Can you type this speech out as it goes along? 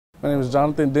My name is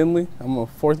Johnunthon Denley. I'm a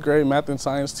 4th grade math and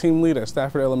science team lead at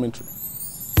Stafford Elementary.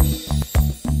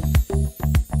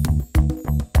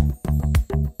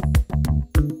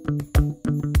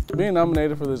 Being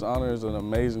nominated for this honor is an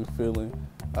amazing feeling.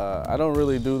 I don't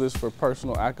really do this for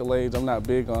personal accolades. I'm not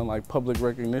big on like public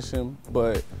recognition,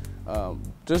 but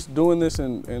just doing this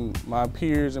and my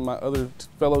peers and my other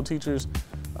fellow teachers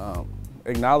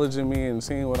acknowledging me and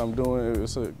seeing what I'm doing,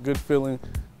 it's a good feeling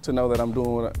to know that I'm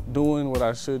doing what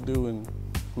I should do and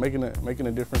making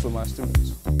a difference with my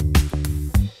students.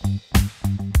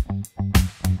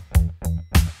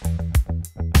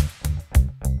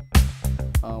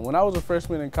 When I was a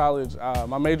freshman in college,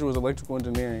 my major was electrical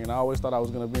engineering, and I always thought I was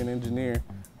going to be an engineer.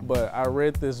 But I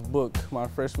read this book my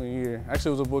freshman year. Actually,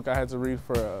 it was a book I had to read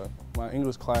for my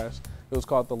English class. It was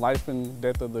called The Life and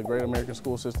Death of the Great American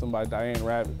School System by Diane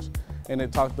Ravitch. And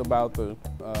it talked about the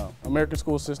American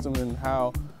school system and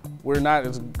how we're not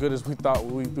as good as we thought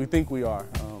we think we are.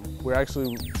 We're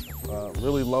actually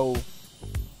really low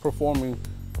performing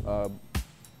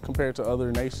compared to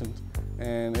other nations.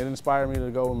 And it inspired me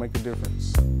to go and make a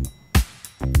difference.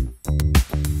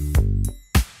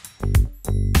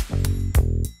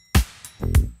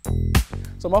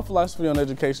 So my philosophy on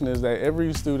education is that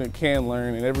every student can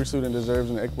learn and every student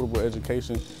deserves an equitable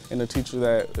education and a teacher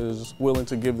that is willing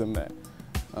to give them that.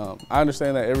 I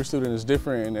understand that every student is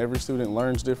different and every student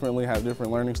learns differently, have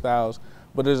different learning styles,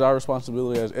 but it is our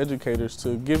responsibility as educators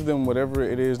to give them whatever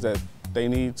it is that they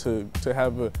need to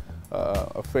have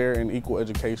a fair and equal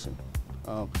education.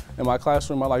 In my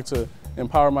classroom, I like to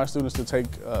empower my students to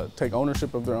take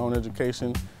ownership of their own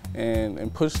education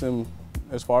and push them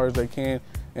as far as they can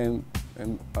and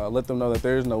let them know that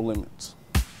there is no limits.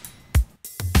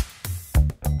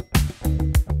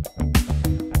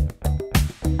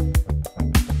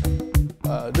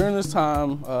 During this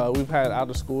time, we've had out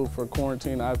of school for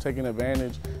quarantine. I've taken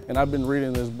advantage, and I've been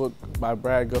reading this book by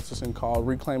Brad Gustafson called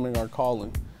Reclaiming Our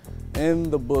Calling.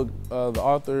 In the book, the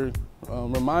author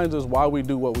reminds us why we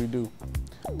do what we do.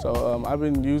 So I've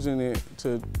been using it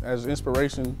as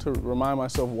inspiration to remind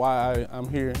myself why I'm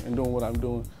here and doing what I'm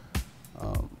doing.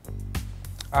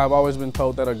 I've always been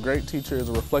told that a great teacher is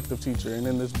a reflective teacher, and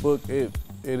in this book, it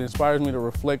inspires me to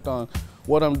reflect on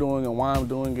what I'm doing and why I'm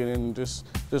doing it, and just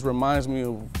reminds me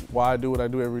of why I do what I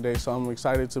do every day. So I'm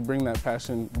excited to bring that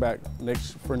passion back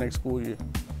for next school year.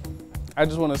 I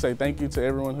just want to say thank you to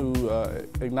everyone who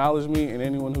acknowledged me and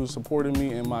anyone who supported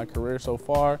me in my career so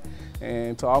far,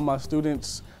 and to all my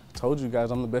students. I told you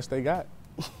guys I'm the best they got.